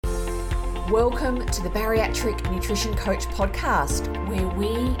Welcome to the Bariatric Nutrition Coach podcast, where we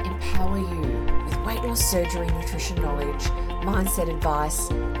empower you with weight loss surgery, nutrition knowledge, mindset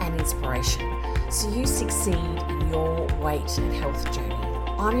advice, and inspiration so you succeed in your weight and health journey.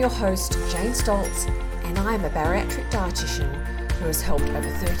 I'm your host, Jane Stoltz, and I am a bariatric dietitian who has helped over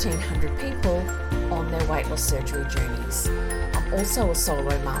 1,300 people on their weight loss surgery journeys. I'm also a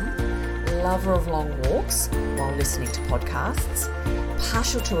solo mum, lover of long walks while listening to podcasts,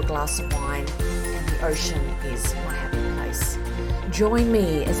 partial to a glass of wine, and the ocean is my happy place. Join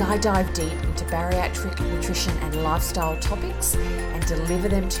me as I dive deep into bariatric nutrition and lifestyle topics and deliver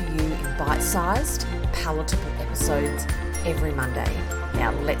them to you in bite-sized, palatable episodes every Monday.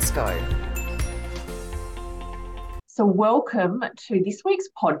 Now let's go. So welcome to this week's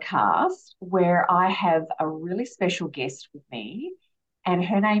podcast, where I have a really special guest with me, and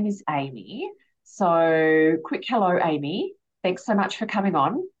her name is Aimee. So quick hello, Aimee. Thanks so much for coming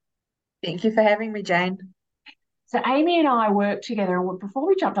on. Thank you for having me, Jane. So Aimee and I worked together, and before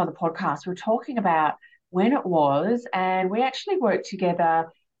we jumped on the podcast, we were talking about when it was, and we actually worked together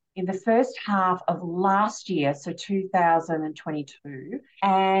in the first half of last year, so 2022.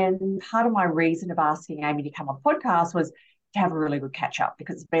 And part of my reason of asking Aimee to come on the podcast was to have a really good catch up,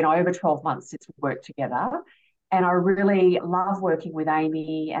 because it's been over 12 months since we worked together. And I really love working with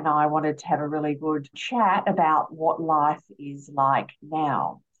Aimee, and I wanted to have a really good chat about what life is like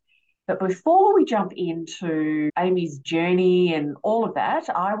now. But before we jump into Aimee's journey and all of that,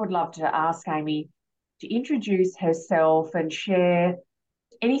 I would love to ask Aimee to introduce herself and share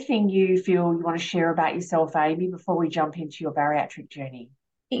anything you feel you want to share about yourself, Aimee, before we jump into your bariatric journey.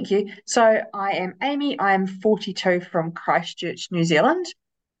 Thank you. So I am Aimee. I'm 42 from Christchurch, New Zealand.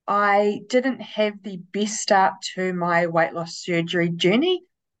 I didn't have the best start to my weight loss surgery journey.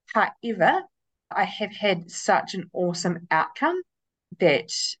 However, I have had such an awesome outcome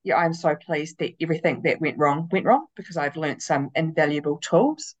that I'm so pleased that everything that went wrong, because I've learned some invaluable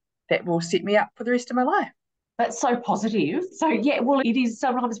tools that will set me up for the rest of my life. That's so positive. So yeah, well, it is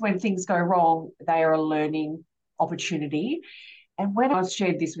sometimes when things go wrong, they are a learning opportunity. And when I've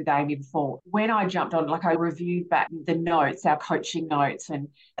shared this with Aimee before, when I jumped on, like I reviewed back the notes, our coaching notes and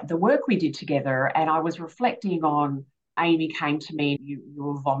the work we did together, and I was reflecting on Aimee came to me, you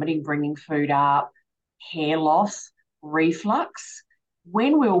were vomiting, bringing food up, hair loss, reflux.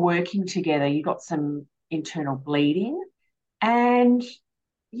 When we were working together, you got some internal bleeding and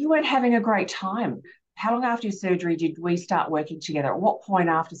you weren't having a great time. How long after your surgery did we start working together? At what point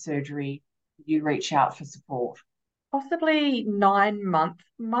after surgery did you reach out for support? Possibly 9-month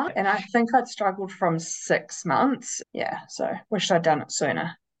mark. And I think I'd struggled from 6 months. Yeah, so wished I'd done it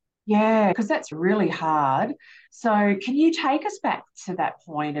sooner. Yeah, because that's really hard. So can you take us back to that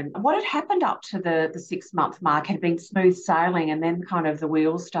point and what had happened up to the 6-month mark? Had been smooth sailing and then kind of the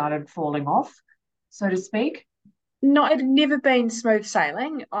wheels started falling off, so to speak? No, it had never been smooth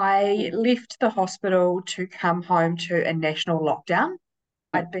sailing. I left the hospital to come home to a national lockdown.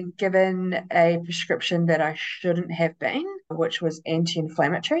 I'd been given a prescription that I shouldn't have been, which was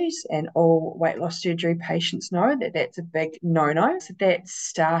anti-inflammatories, and all weight loss surgery patients know that that's a big no-no. So that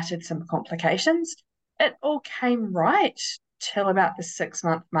started some complications. It all came right till about the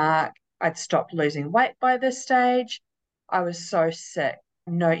 6-month mark. I'd stopped losing weight by this stage. I was so sick,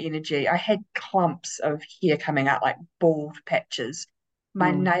 no energy. I had clumps of hair coming out, like bald patches.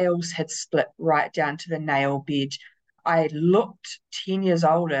 My nails had split right down to the nail bed. I looked 10 years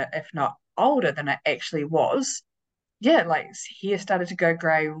older, if not older than I actually was. Yeah, like hair started to go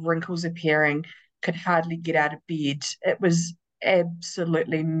grey, wrinkles appearing, could hardly get out of bed. It was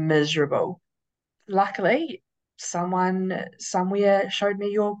absolutely miserable. Luckily, someone somewhere showed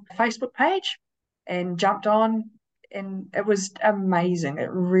me your Facebook page and jumped on, and it was amazing. It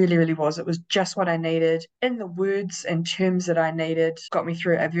really, really was. It was just what I needed in the words and terms that I needed. Got me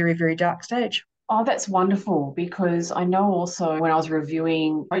through a very, very dark stage. Oh, that's wonderful, because I know also when I was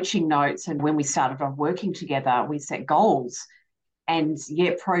reviewing coaching notes and when we started on working together, we set goals. And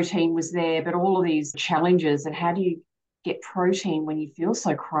yeah, protein was there, but all of these challenges and how do you get protein when you feel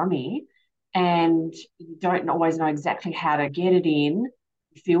so crummy and you don't always know exactly how to get it in,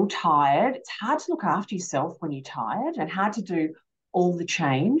 you feel tired. It's hard to look after yourself when you're tired and hard to do all the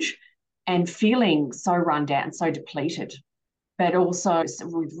change and feeling so run down and so depleted, but also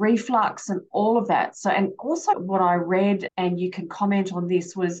with reflux and all of that. So, and also what I read, and you can comment on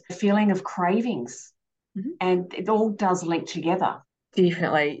this, was the feeling of cravings. Mm-hmm. And it all does link together.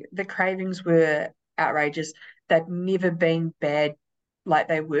 Definitely. The cravings were outrageous. They'd never been bad like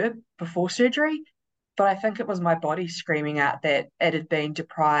they were before surgery, but I think it was my body screaming out that it had been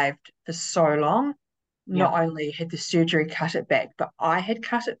deprived for so long. not only had the surgery cut it back, but I had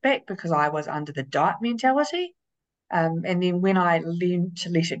cut it back because I was under the diet mentality. And then when I learned to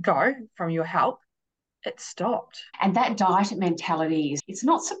let it go from your help, it stopped. And that diet mentality, it's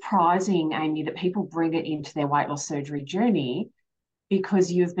not surprising, Aimee, that people bring it into their weight loss surgery journey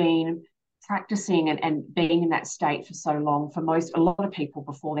because you've been practicing and being in that state for so long for a lot of people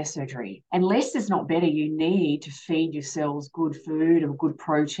before their surgery. And less is not better. You need to feed yourselves good food and good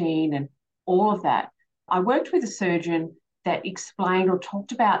protein and all of that. I worked with a surgeon that explained or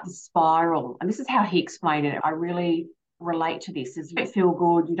talked about the spiral, and this is how he explained it. I really relate to this: is you feel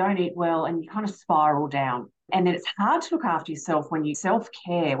good, you don't eat well, and you kind of spiral down. And then it's hard to look after yourself when you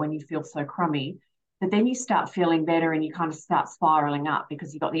self-care, when you feel so crummy, but then you start feeling better and you kind of start spiraling up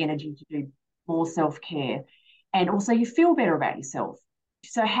because you've got the energy to do more self-care. And also you feel better about yourself.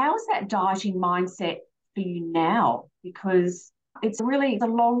 So how is that dieting mindset for you now? Because it's really a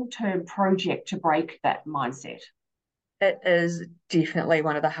long-term project to break that mindset. It is definitely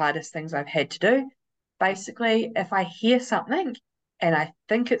one of the hardest things I've had to do. Basically, if I hear something and I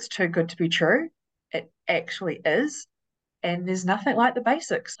think it's too good to be true, it actually is. And there's nothing like the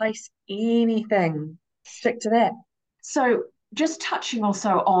basics. Place anything, stick to that. So just touching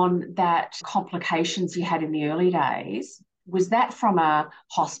also on that complications you had in the early days, was that from a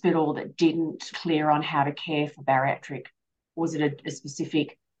hospital that didn't clear on how to care for bariatric? Was it a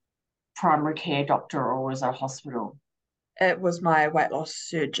specific primary care doctor or was it a hospital? It was my weight loss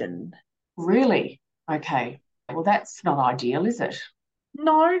surgeon. Really? Okay. Well, that's not ideal, is it?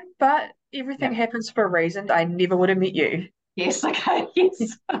 No, but everything Yeah. happens for a reason. I never would have met you. Yes, okay,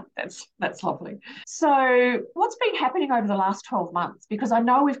 yes. That's lovely. So what's been happening over the last 12 months? Because I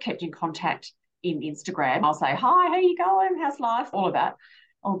know we've kept in contact in Instagram. I'll say, hi, how you going? How's life? All of that.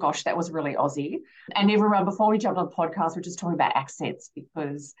 Oh gosh, that was really Aussie. And everyone, before we jumped on the podcast, we're just talking about accents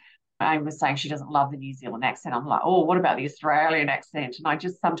because Aimee was saying she doesn't love the New Zealand accent. I'm like, oh, what about the Australian accent? And I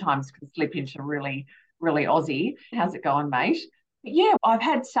just sometimes can slip into really, really Aussie. How's it going, mate? Yeah, I've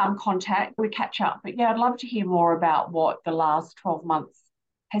had some contact. We catch up. But yeah, I'd love to hear more about what the last 12 months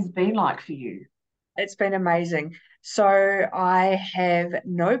has been like for you. It's been amazing. So I have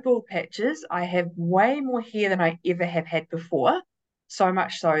no bald patches. I have way more hair than I ever have had before. So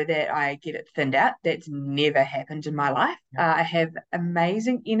much so that I get it thinned out. That's never happened in my life. I have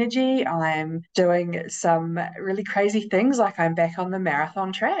amazing energy. I'm doing some really crazy things, like I'm back on the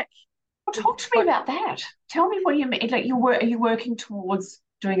marathon track. Well, talk to me about that. Tell me what you mean. Like are you working towards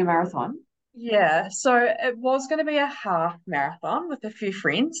doing a marathon? Yeah, so it was going to be a half marathon with a few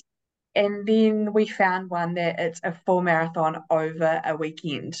friends. And then we found one that it's a full marathon over a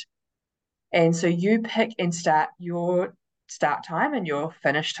weekend. And so you pick and start your start time and your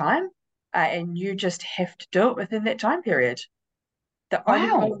finish time, and you just have to do it within that time period. The only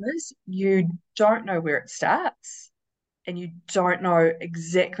Wow. problem is you don't know where it starts and you don't know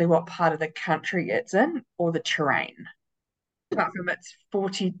exactly what part of the country it's in or the terrain. Apart from it's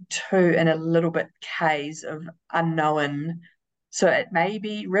 42 and a little bit Ks of unknown. So it may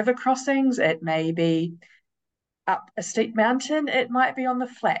be river crossings, it may be up a steep mountain, it might be on the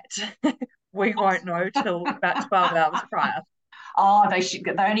flat. We won't know till about 12 hours prior. Oh, they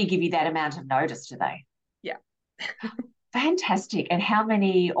only give you that amount of notice, do they? Yeah, Fantastic. And how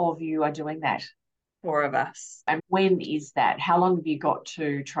many of you are doing that? four of us. And when is that? How long have you got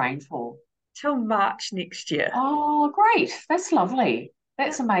to train for? Till March next year. Oh, great. That's lovely. Yeah.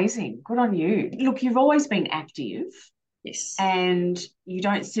 That's amazing. Good on you. Look, you've always been active Yes. and you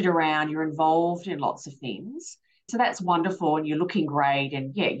don't sit around, you're involved in lots of things. So that's wonderful. And you're looking great.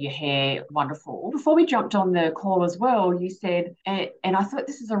 And yeah, your hair, wonderful. Before we jumped on the call as well, you said, and I thought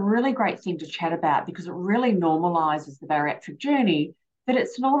this is a really great thing to chat about because it really normalizes the bariatric journey, that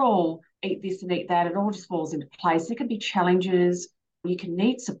it's not all eat this and eat that. It all just falls into place. There can be challenges. You can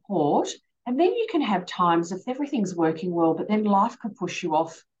need support. And then you can have times if everything's working well, but then life could push you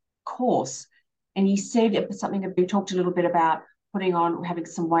off course. And you said it was something that we talked a little bit about putting on, having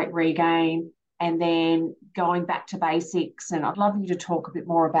some weight regain, and then going back to basics. And I'd love you to talk a bit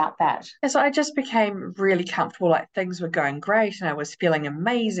more about that. And so I just became really comfortable, like things were going great and I was feeling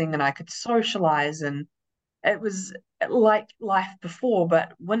amazing and I could socialize and it was like life before,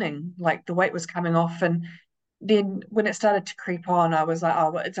 but winning, like the weight was coming off. And then when it started to creep on, I was like,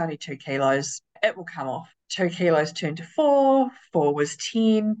 oh, well, it's only 2 kilos. It will come off. 2 kilos turned to four, four was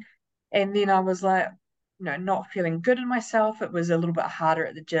 10. And then I was like, not feeling good in myself. It was a little bit harder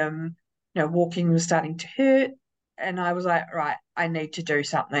at the gym. Walking was starting to hurt. And I was like, right, I need to do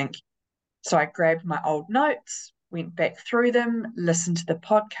something. So I grabbed my old notes went back through them, listened to the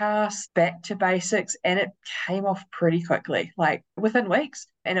podcast, back to basics, and it came off pretty quickly, like within weeks.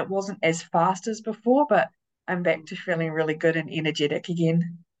 And it wasn't as fast as before, but I'm back to feeling really good and energetic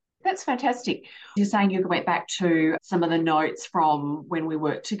again. That's fantastic. You're saying you went back to some of the notes from when we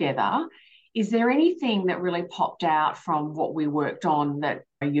worked together. Is there anything that really popped out from what we worked on that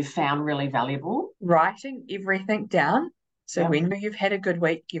you found really valuable? Writing everything down. So Yep. when you've had a good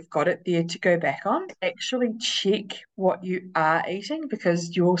week, you've got it there to go back on. Actually check what you are eating,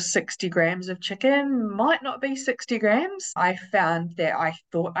 because your 60 grams of chicken might not be 60 grams. I found that I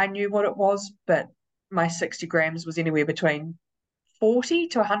thought I knew what it was, but my 60 grams was anywhere between 40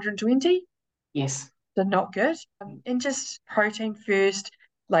 to 120. Yes. So not good. And just protein first,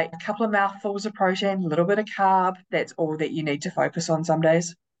 like a couple of mouthfuls of protein, a little bit of carb. That's all that you need to focus on some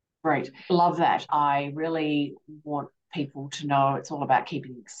days. Great. Love that. I really want people to know it's all about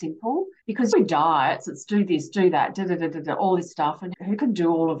keeping it simple, because with diets, it's do this, do that, all this stuff, and who can do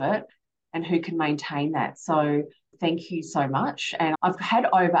all of it and who can maintain that. So thank you so much. And I've had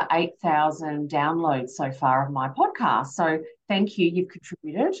over 8,000 downloads so far of my podcast. So thank you. You've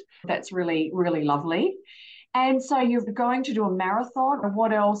contributed. That's really, really lovely. And so you're going to do a marathon, or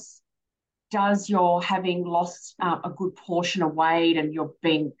what else does your having lost a good portion of weight and you're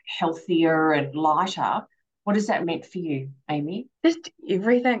being healthier and lighter, what has that meant for you, Aimee? Just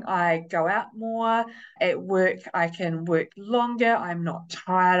everything. I go out more. At work, I can work longer. I'm not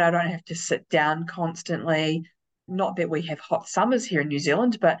tired. I don't have to sit down constantly. Not that we have hot summers here in New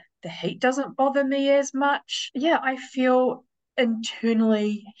Zealand, but the heat doesn't bother me as much. Yeah, I feel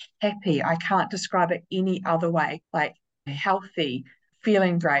internally happy. I can't describe it any other way. Like healthy,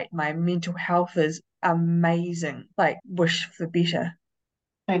 feeling great. My mental health is amazing. Like wish for better.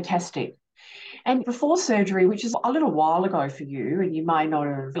 Fantastic. And before surgery, which is a little while ago for you, and you may not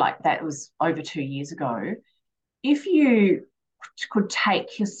have, like that was over 2 years ago, if you could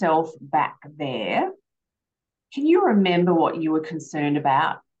take yourself back there, can you remember what you were concerned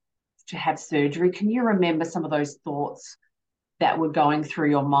about to have surgery? Can you remember some of those thoughts that were going through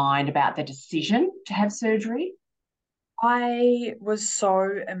your mind about the decision to have surgery? I was so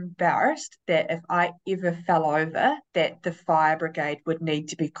embarrassed that if I ever fell over, that the fire brigade would need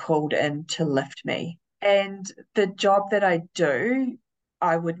to be called in to lift me. And the job that I do,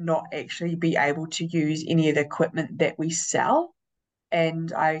 I would not actually be able to use any of the equipment that we sell.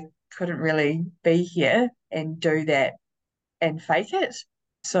 And I couldn't really be here and do that and fake it.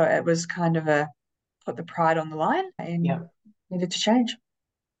 So it was kind of a put the pride on the line and Yep. needed to change.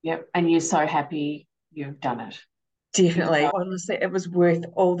 Yep. And you're so happy you've done it. Definitely. Honestly, it was worth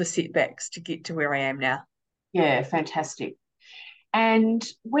all the setbacks to get to where I am now. Yeah, fantastic. And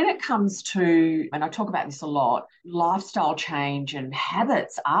when it comes to, and I talk about this a lot, lifestyle change and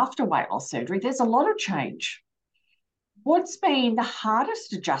habits after weight loss surgery, there's a lot of change. What's been the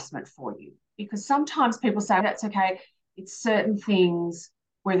hardest adjustment for you? Because sometimes people say that's okay. It's certain things,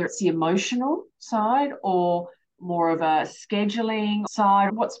 whether it's the emotional side or more of a scheduling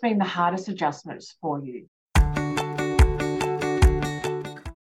side. What's been the hardest adjustments for you?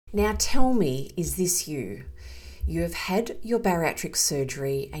 Now tell me, is this you? You have had your bariatric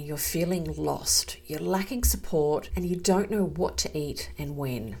surgery and you're feeling lost, you're lacking support and you don't know what to eat and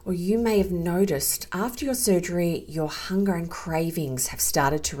when. Or you may have noticed after your surgery, your hunger and cravings have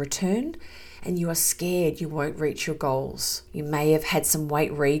started to return and you are scared you won't reach your goals. You may have had some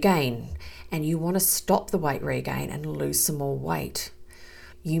weight regain and you want to stop the weight regain and lose some more weight.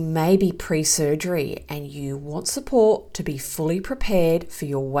 You may be pre-surgery and you want support to be fully prepared for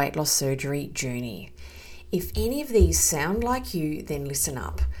your weight loss surgery journey. If any of these sound like you, then listen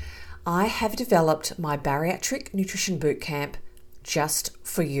up. I have developed my bariatric nutrition bootcamp just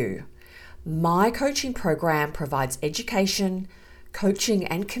for you. My coaching program provides education, coaching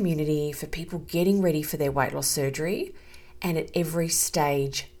and community for people getting ready for their weight loss surgery and at every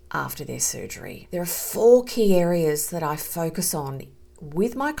stage after their surgery. There are 4 key areas that I focus on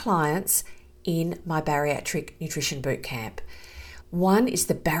with my clients in my bariatric nutrition bootcamp. One is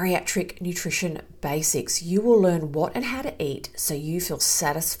the bariatric nutrition basics. You will learn what and how to eat so you feel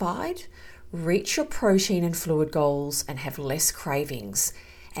satisfied, reach your protein and fluid goals, and have less cravings,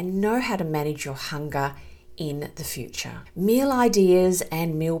 and know how to manage your hunger in the future. Meal ideas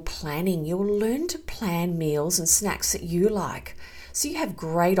and meal planning. You'll learn to plan meals and snacks that you like, so you have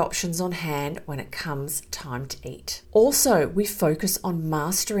great options on hand when it comes time to eat. Also, we focus on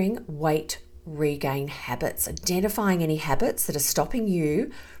mastering weight regain habits, identifying any habits that are stopping you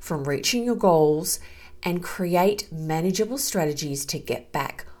from reaching your goals and create manageable strategies to get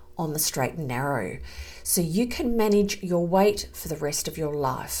back on the straight and narrow so you can manage your weight for the rest of your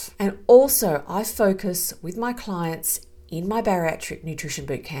life. And also, I focus with my clients in my bariatric nutrition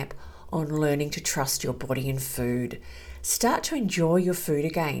bootcamp on learning to trust your body and food. Start to enjoy your food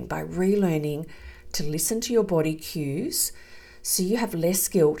again by relearning to listen to your body cues so you have less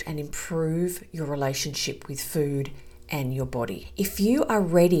guilt and improve your relationship with food and your body. If you are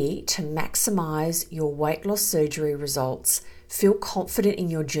ready to maximize your weight loss surgery results, feel confident in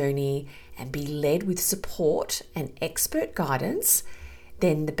your journey, and be led with support and expert guidance,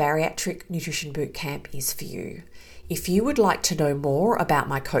 then the Bariatric Nutrition Bootcamp is for you. If you would like to know more about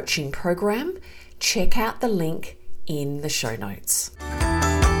my coaching program, check out the link in the show notes.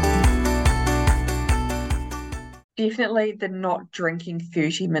 Definitely the not drinking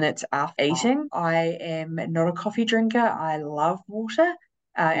 30 minutes after eating. I am not a coffee drinker. I love water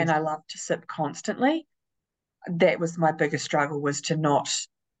and I love to sip constantly. That was my biggest struggle, was to not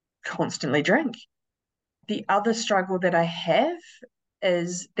constantly drink. The other struggle that I have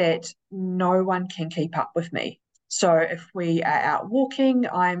is that no one can keep up with me. So if we are out walking,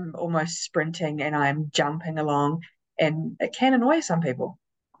 I'm almost sprinting and I'm jumping along, and it can annoy some people.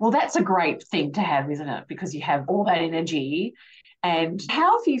 Well, that's a great thing to have, isn't it? Because you have all that energy. And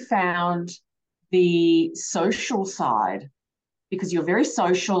how have you found the social side? Because you're very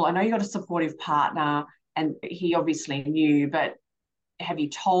social. I know you've got a supportive partner and he obviously knew, but have you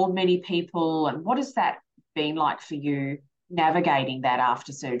told many people? And what has that been like for you navigating that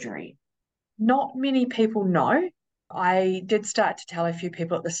after surgery? Not many people know. I did start to tell a few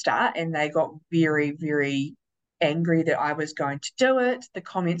people at the start, and they got very, very angry that I was going to do it. The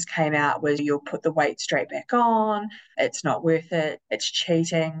comments came out was, "You'll put the weight straight back on. It's not worth it. It's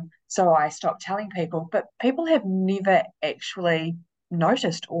cheating." So I stopped telling people, but people have never actually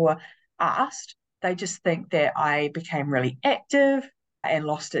noticed or asked. They just think that I became really active and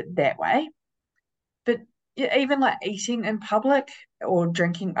lost it that way. But yeah, even like eating in public or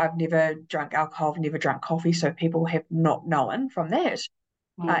drinking, I've never drunk alcohol, I've never drunk coffee, so people have not known from that.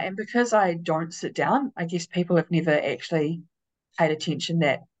 And because I don't sit down, I guess people have never actually paid attention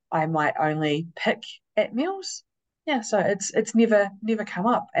that I might only pick at meals. Yeah, so it's never come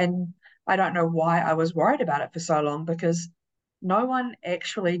up, and I don't know why I was worried about it for so long, because no one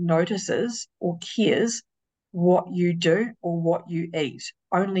actually notices or cares what you do or what you eat.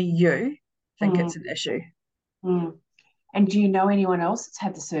 Only you think it's an issue. And do you know anyone else that's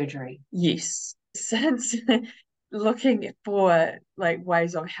had the surgery? Yes. Since looking for like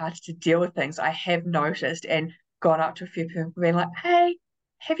ways of how to deal with things, I have noticed and gone up to a few people being like, "Hey,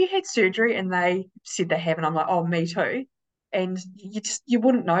 have you had surgery?" And they said they have, and I'm like, "Oh, me too." And you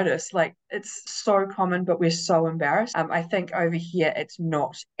wouldn't notice. Like, it's so common, but we're so embarrassed. I think over here it's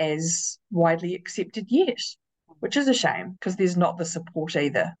not as widely accepted yet, which is a shame because there's not the support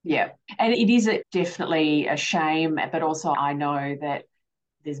either. Yeah. And it is definitely a shame, but also I know that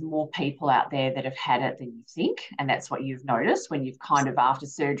there's more people out there that have had it than you think. And that's what you've noticed when you've kind of after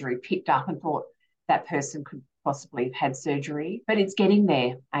surgery picked up and thought that person could possibly have had surgery. But it's getting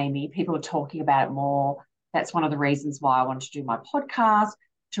there, Aimee. People are talking about it more. That's one of the reasons why I wanted to do my podcast,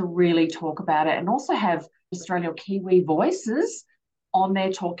 to really talk about it and also have Australian or Kiwi voices on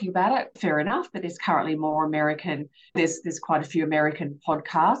there talking about it. Fair enough, but there's currently more American. There's quite a few American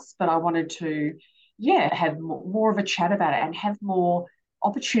podcasts, but I wanted to, have more of a chat about it and have more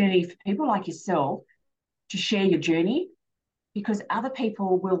opportunity for people like yourself to share your journey, because other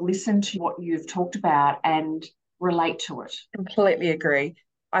people will listen to what you've talked about and relate to it. Completely agree.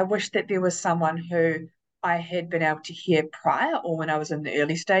 I wish that there was someone who I had been able to hear prior, or when I was in the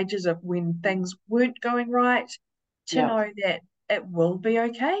early stages of when things weren't going right, to know that it will be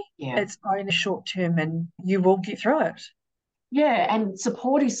okay. Yeah. It's only short term and you will get through it. Yeah, and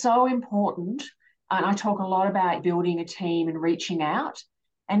support is so important. And I talk a lot about building a team and reaching out,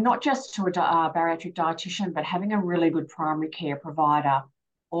 and not just to a bariatric dietitian, but having a really good primary care provider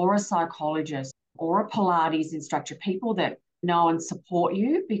or a psychologist or a Pilates instructor, people that know and support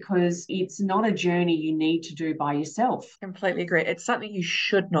you, because it's not a journey you need to do by yourself. Completely agree. It's something you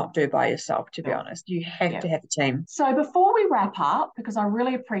should not do by yourself, to be honest. You have to have a team. So before we wrap up, because I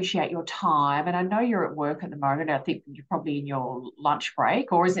really appreciate your time, and I know you're at work at the moment, I think you're probably in your lunch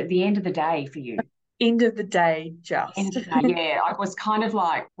break, or is it the end of the day for you? End of the day, just. End of the day, yeah. I was kind of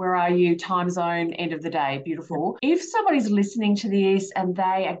like, where are you? Time zone, end of the day. Beautiful. If somebody's listening to this and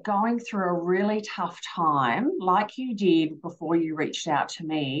they are going through a really tough time, like you did before you reached out to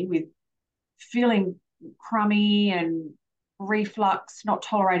me, with feeling crummy and reflux, not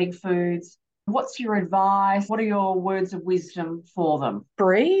tolerating foods, what's your advice? What are your words of wisdom for them?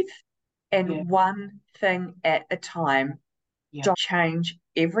 Breathe, and one thing at a time. Yeah. Don't change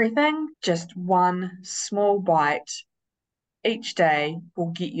everything. Just one small bite each day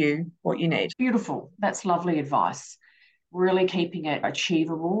will get you what you need. Beautiful. That's lovely advice. Really keeping it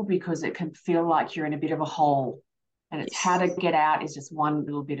achievable, because it can feel like you're in a bit of a hole, and it's how to get out is just one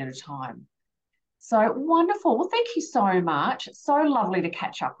little bit at a time. So wonderful. Well, thank you so much. It's so lovely to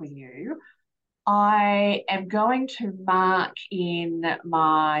catch up with you. I am going to mark in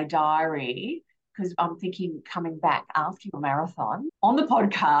my diary, because I'm thinking coming back after your marathon on the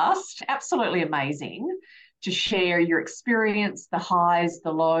podcast. Absolutely amazing to share your experience, the highs,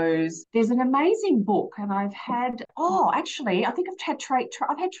 the lows. There's an amazing book, and I've had, actually, I think I've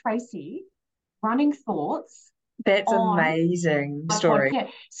had Tracy, Running Thoughts. That's amazing story. Yeah.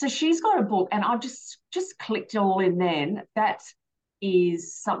 So she's got a book, and I've just clicked all in then. That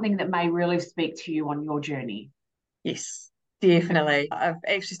is something that may really speak to you on your journey. Yes, definitely. I've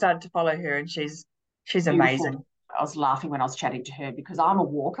actually started to follow her, and she's Beautiful. amazing. I was laughing when I was chatting to her, because I'm a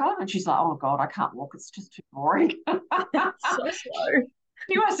walker, and she's like, "Oh God, I can't walk. It's just too boring." So slow.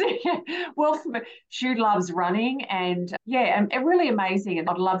 She was, well, she loves running, and really amazing. And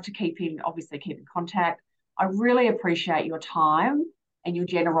I'd love to keep in contact. I really appreciate your time and your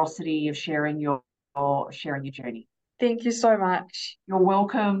generosity of sharing your journey. Thank you so much. You're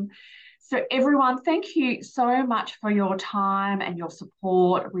welcome. So everyone, thank you so much for your time and your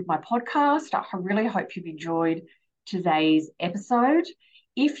support with my podcast. I really hope you've enjoyed today's episode.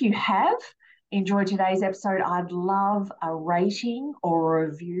 If you have enjoyed today's episode, I'd love a rating or a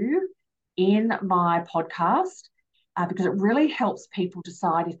review in my podcast, because it really helps people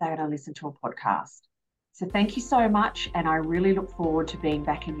decide if they're going to listen to a podcast. So thank you so much, and I really look forward to being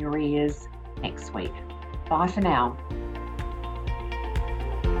back in your ears next week. Bye for now.